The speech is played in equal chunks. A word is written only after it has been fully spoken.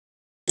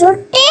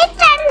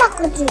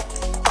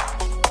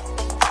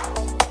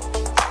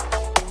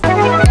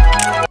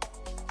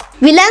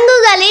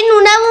விலங்குகளின்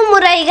உணவு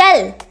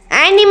முறைகள்.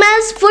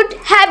 Animals food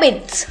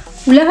habits.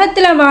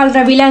 உலகத்தில் வாழ்கிற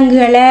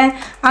விலங்குகளை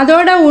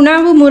அதோட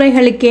உணவு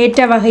முறைகளுக்கு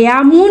ஏற்ற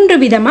வகையாக 3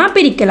 விதமாக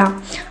பிரிக்கலாம்.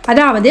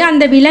 அதாவது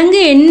அந்த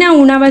விலங்கு என்ன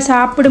உணவை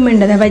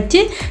சாப்பிடும்ன்றதை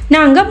வச்சு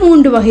நாங்கள்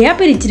 3 வகையாக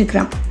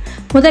பிரிச்சிருக்கிறோம்.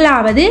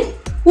 முதலாவது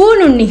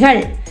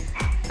ஊனுண்ணிகள்,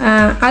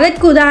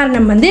 அதற்கு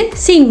உதாரணம்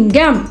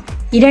சிங்கம்.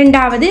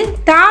 இரண்டாவது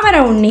தாவர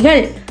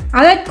உண்ணிகள்,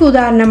 அதற்கு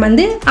உதாரணம்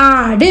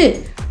ஆடு.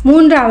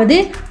 மூன்றாவது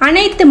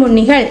அனைத்து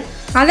முன்னிகள்,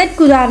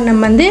 அதற்கு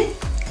உதாரணம்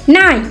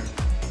நாய்.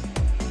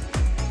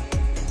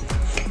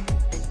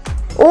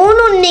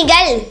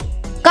 ஊனுண்ணிகள்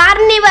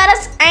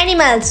கார்னிவரஸ்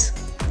அனிமல்ஸ்.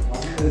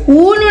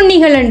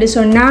 ஊனுண்ணிகள் என்று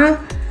சொன்னால்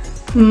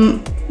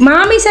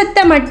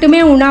மாமிசத்தை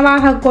மட்டுமே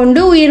உணவாக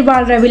கொண்டு உயிர்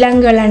வாழ்கிற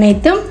விலங்குகள்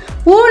அனைத்தும்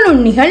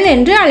ஊனுண்ணிகள்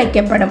என்று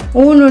அழைக்கப்படும்.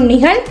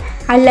 ஊனுண்ணிகள்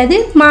அல்லது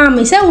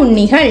மாமிச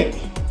உண்ணிகள்.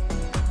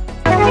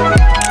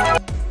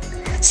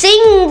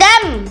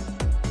 சிங்கம்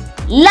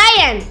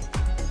லயன்.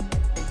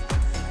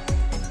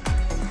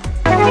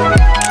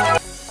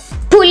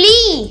 புலி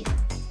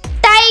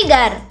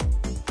டைகர்.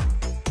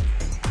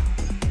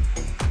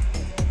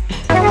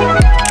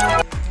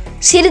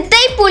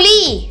 சிறுத்தை புலி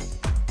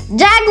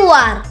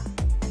ஜாகுவார்.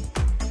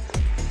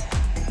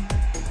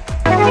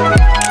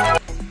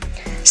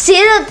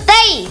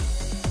 சிறுத்தை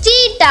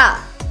சீட்டா.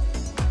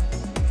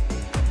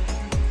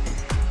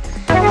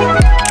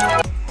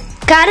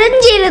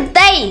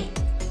 கருஞ்சிறுத்தை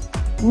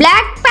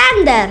பிளாக்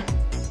பேந்தர்.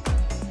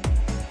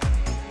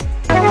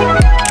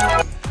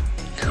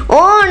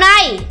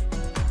 ஓநாய்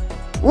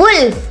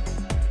உல்ஃப்.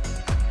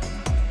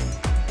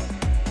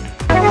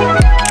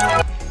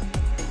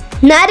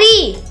 நரி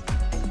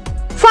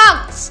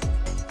ஃபாக்ஸ்.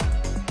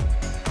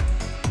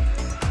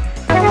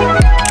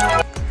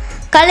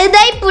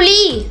 கழுதை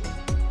புலி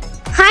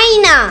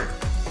ஹைனா.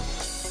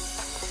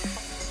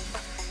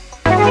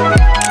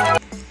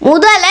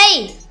 முதலை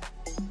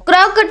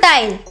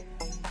crocodile.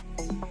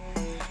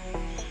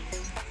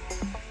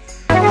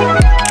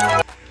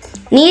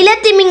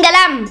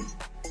 நீலத்திமிங்கலம்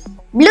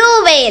blue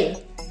whale.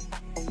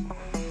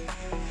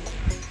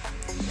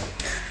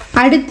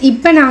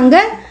 இப்போ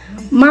நாங்கள்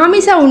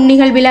மாமிச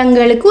உண்ணிகள்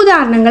விலங்குகளுக்கு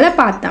உதாரணங்களை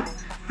பார்த்தோம்.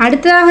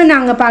 அடுத்ததாக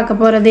நாங்கள் பார்க்க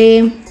போகிறது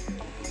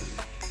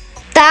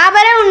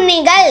தாவர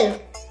உண்ணிகள்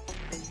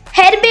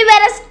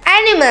ஹெர்பிவரஸ்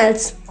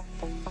அனிமல்ஸ்.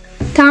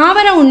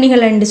 தாவர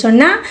உண்ணிகள் என்று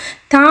சொன்னால்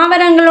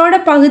தாவரங்களோட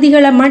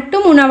பகுதிகளை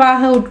மட்டும்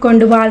உணவாக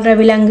உட்கொண்டு வாழ்கிற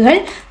விலங்குகள்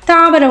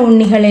தாவர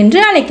உண்ணிகள் என்று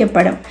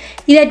அழைக்கப்படும்.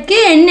 இதற்கு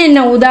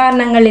என்னென்ன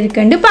உதாரணங்கள்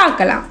இருக்குன்னு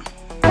பார்க்கலாம்.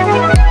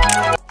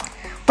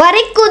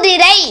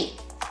 பரிக்குதிரை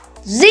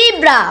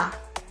ஜீப்ரா.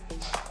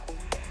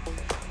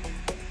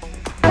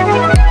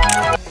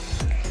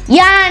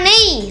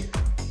 யானை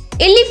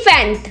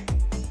எலிஃபண்ட்.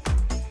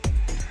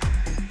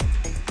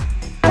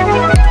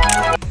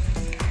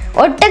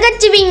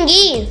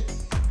 ஒட்டகச்சிவிங்கி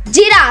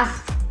ஜிராஃப்.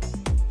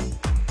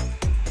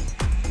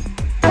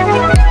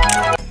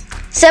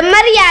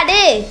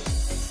 செம்மறியாடு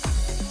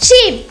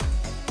ஷீப்.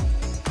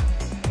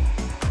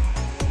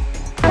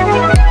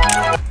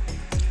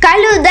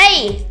 கழுதை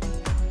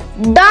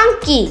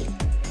டாங்கி.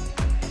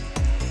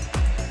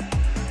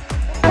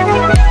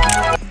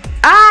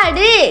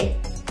 ஆடு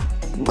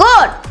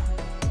கோட்.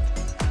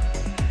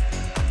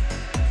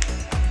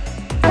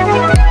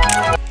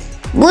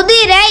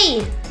 குதிரை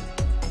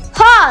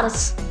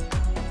ஹார்ஸ்.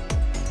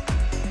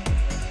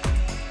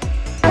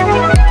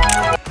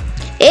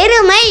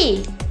 எருமை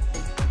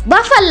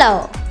பஃபலோ.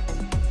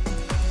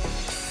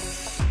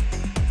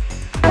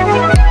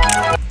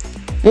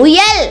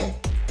 முயல்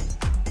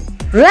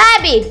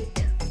ராபிட்.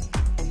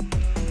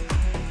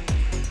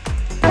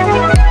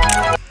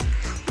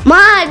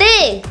 மாடு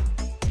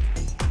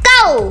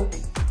கவ்.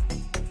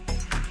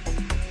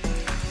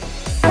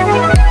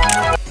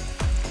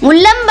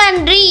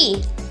 முள்ளம்பன்றி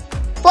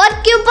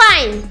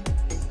porcupine.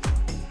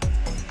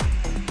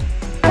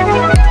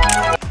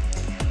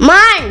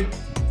 மான்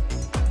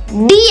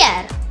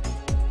டியர்.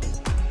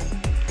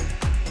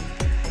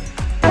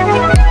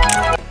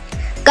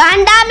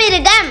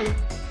 காண்டாமிருகம்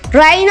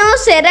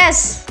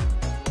ரைனோசெரஸ்.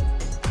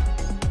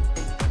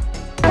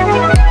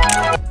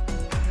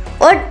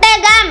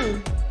 ஒட்டகம்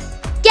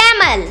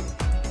கேமல்.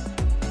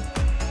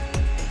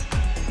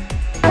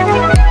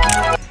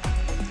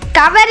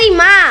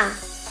 கவரிமா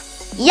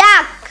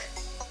யாக்.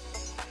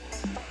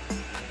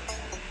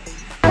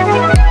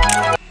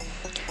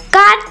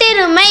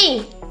 காட்டெருமை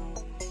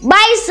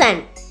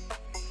பைசன்.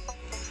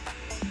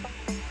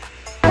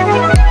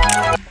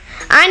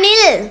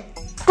 அணில்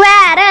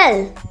ஸ்குவாரல்.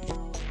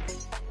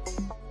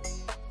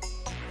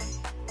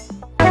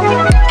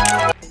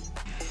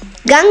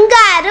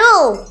 Kangaroo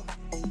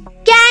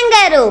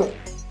kangaroo.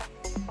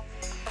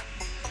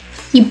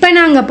 இப்போ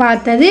நாங்கள்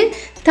பார்த்தது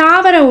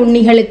தாவர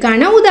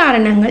உண்ணிகளுக்கான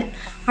உதாரணங்கள்.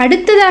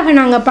 அடுத்ததாக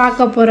நாங்கள்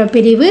பார்க்க போகிற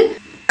பிரிவு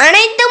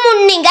அனைத்து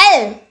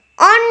உண்ணிகள்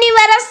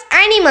ஆம்னிவரஸ்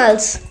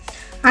அனிமல்ஸ்.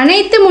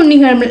 அனைத்து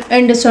உண்ணிகள்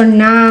என்று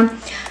சொன்னால்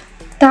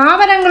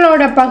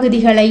தாவரங்களோட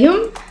பகுதிகளையும்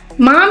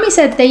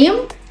மாமிசத்தையும்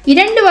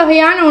 2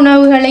 வகையான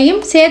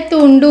உணவுகளையும் சேர்த்து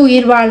உண்டு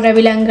உயிர் வாழ்கிற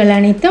விலங்குகள்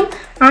அனைத்தும்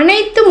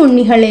அனைத்து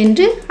முன்னிகள்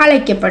என்று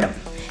அழைக்கப்படும்.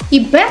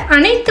 இப்போ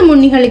அனைத்து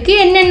முன்னிகளுக்கு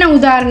என்னென்ன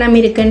உதாரணம்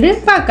இருக்குன்னு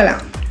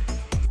பார்க்கலாம்.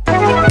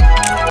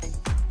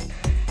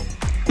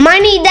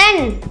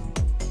 மனிதன்,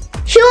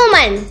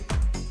 ஹியூமன்.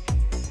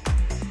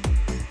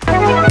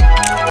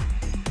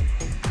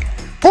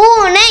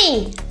 பூனை,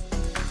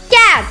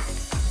 கேட்.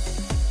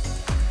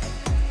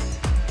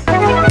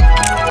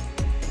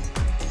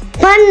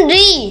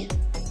 பன்றி,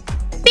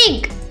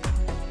 பிக்.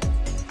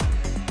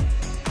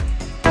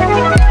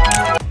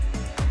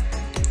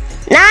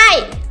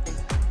 நாய்,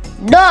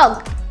 டாக்.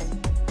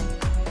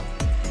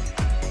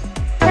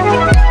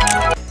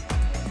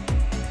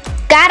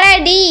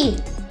 கரடி,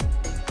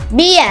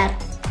 பியர்.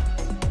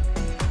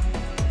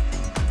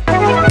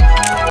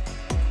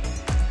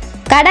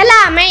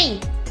 கடலாமை,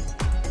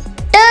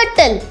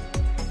 டர்ட்டில்.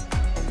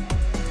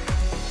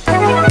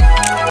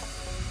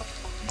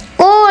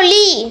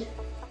 கோழி,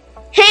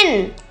 hen.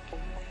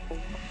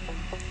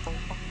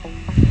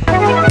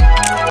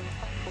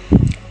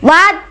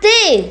 வாத்து,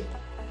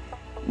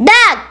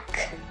 duck.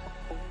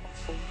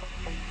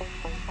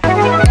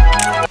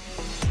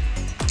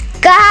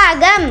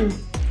 காகம்,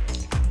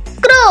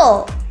 crow.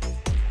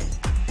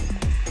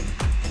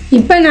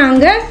 இப்போ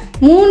நாங்கள்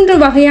 3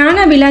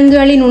 வகையான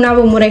விலங்குகளின்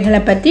உணவு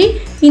முறைகளை பற்றி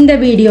இந்த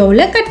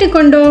வீடியோவில்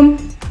கற்றுக்கொண்டோம்.